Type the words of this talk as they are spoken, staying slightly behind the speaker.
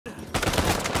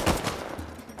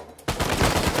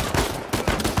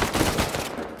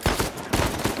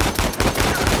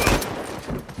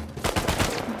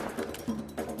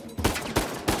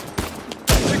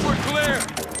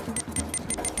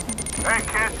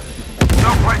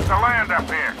place to land up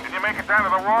here. Can you make it down to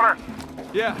the water?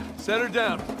 Yeah, set her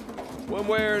down. One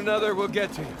way or another, we'll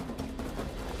get to you.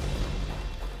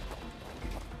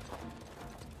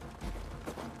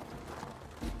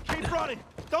 Keep running!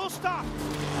 Don't stop!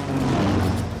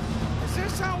 Is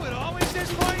this how it always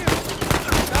is for you?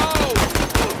 No!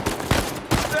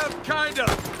 Kind of.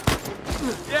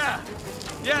 Yeah.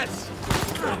 Yes.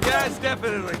 Yes,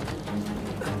 definitely.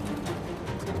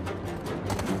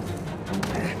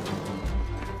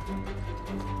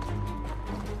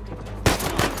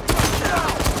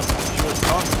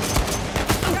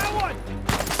 Got one!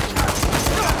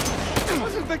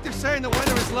 Wasn't Victor saying the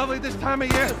weather is lovely this time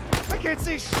of year? I can't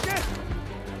see shit!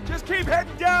 Just keep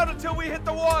heading down until we hit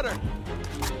the water.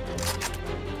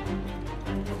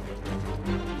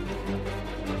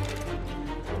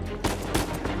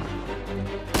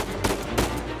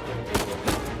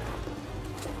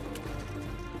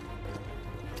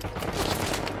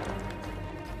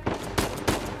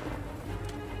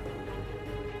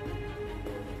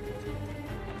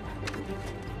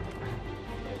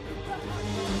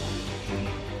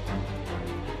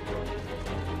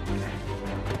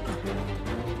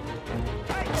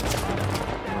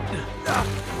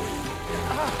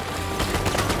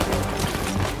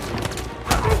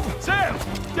 Sam!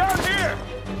 Down here!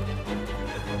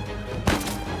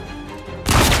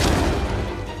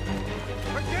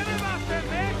 Forget about them,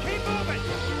 man! Keep moving!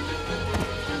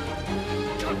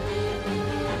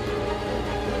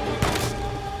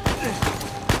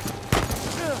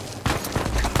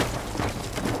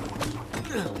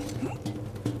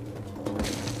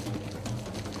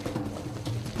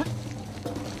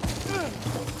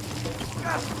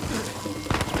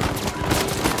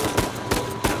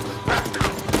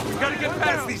 Gotta get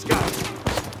past these guys.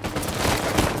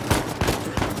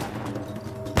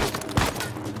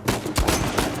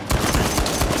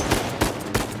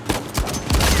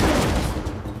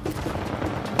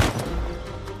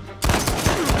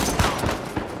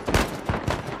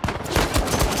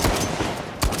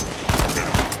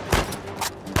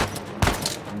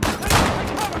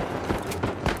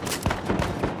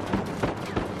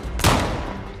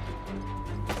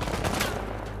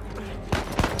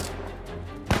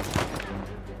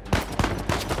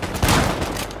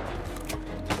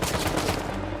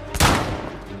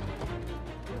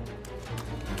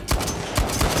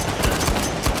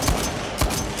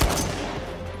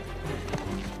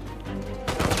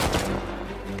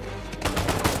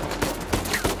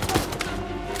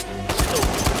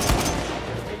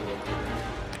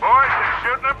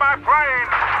 My plane!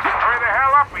 Hurry the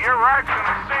hell up or your ride's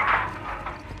gonna sink!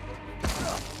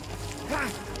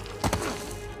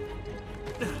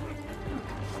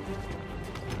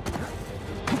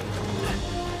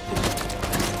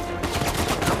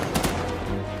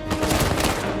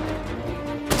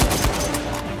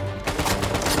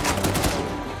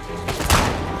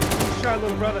 Shot,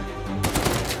 little brother.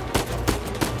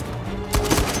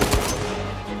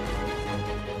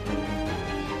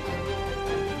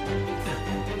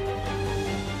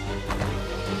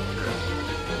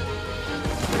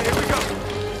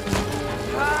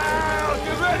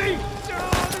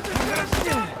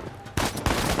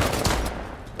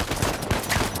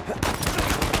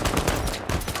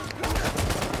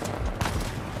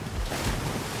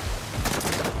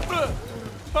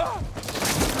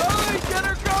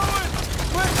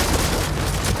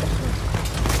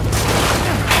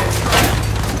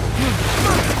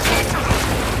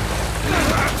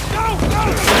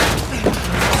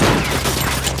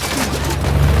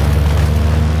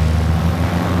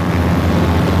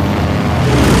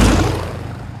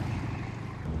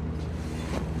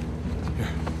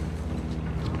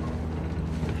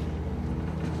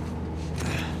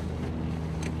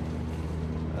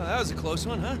 That was a close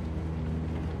one, huh?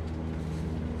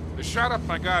 They shot up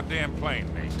my goddamn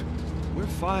plane, mate. We're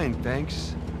fine,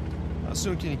 thanks. How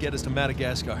soon can you get us to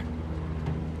Madagascar?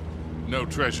 No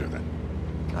treasure, then.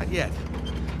 Not yet.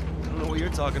 I don't know what you're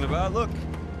talking about. Look,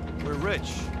 we're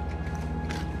rich.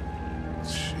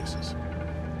 Jesus.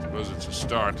 Suppose it's a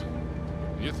start.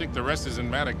 You think the rest is in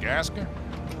Madagascar?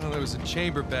 Well, there was a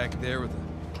chamber back there with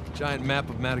a giant map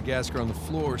of Madagascar on the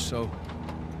floor, so...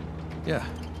 yeah,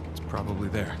 it's probably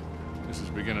there. This is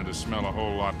beginning to smell a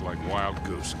whole lot like Wild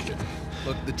Goose, kid.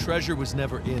 Look, the treasure was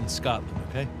never in Scotland,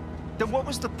 okay? Then what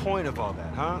was the point of all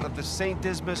that, huh? Of the St.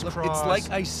 Dismas Look, cross? it's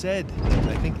like I said.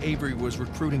 I think Avery was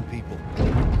recruiting people.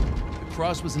 The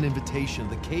cross was an invitation.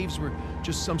 The caves were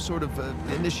just some sort of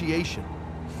initiation.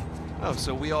 Oh,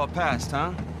 so we all passed,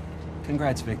 huh?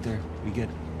 Congrats, Victor. We get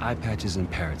eye patches and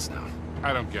parrots now.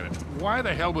 I don't get it. Why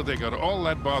the hell would they go to all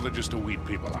that bother just to weed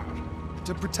people out?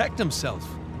 To protect himself.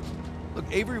 Look,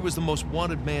 Avery was the most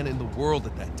wanted man in the world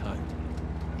at that time.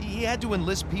 He had to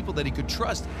enlist people that he could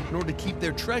trust in order to keep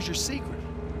their treasure secret.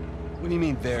 What do you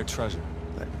mean, their treasure?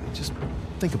 Just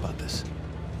think about this.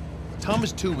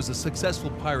 Thomas, too, was a successful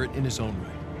pirate in his own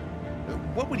right.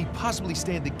 What would he possibly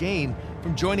stand to gain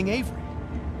from joining Avery?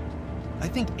 I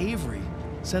think Avery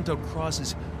sent out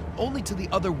crosses only to the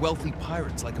other wealthy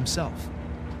pirates like himself.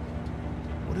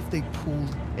 What if they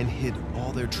pooled and hid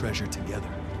all their treasure together?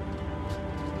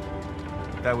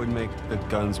 That would make the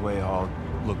Gunsway haul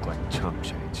look like chump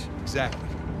change. Exactly.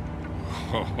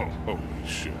 Oh, holy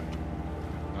shit.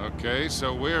 Okay,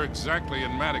 so where exactly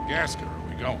in Madagascar are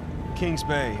we going? Kings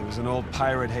Bay. It was an old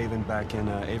pirate haven back in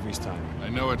Avery's time. I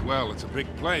know it well. It's a big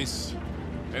place.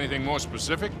 Anything more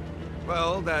specific?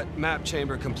 Well, that map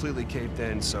chamber completely caved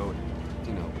in, so,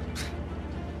 you know.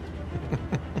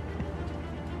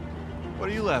 What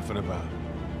are you laughing about?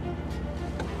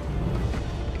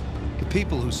 The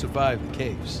people who survived the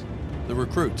caves, the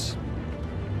recruits.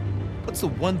 What's the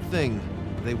one thing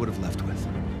they would have left with?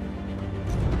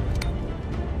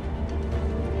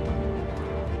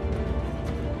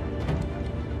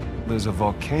 There's a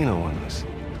volcano on this.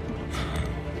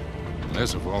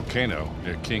 There's a volcano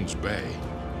near Kings Bay.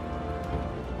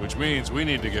 Which means we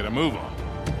need to get a move on.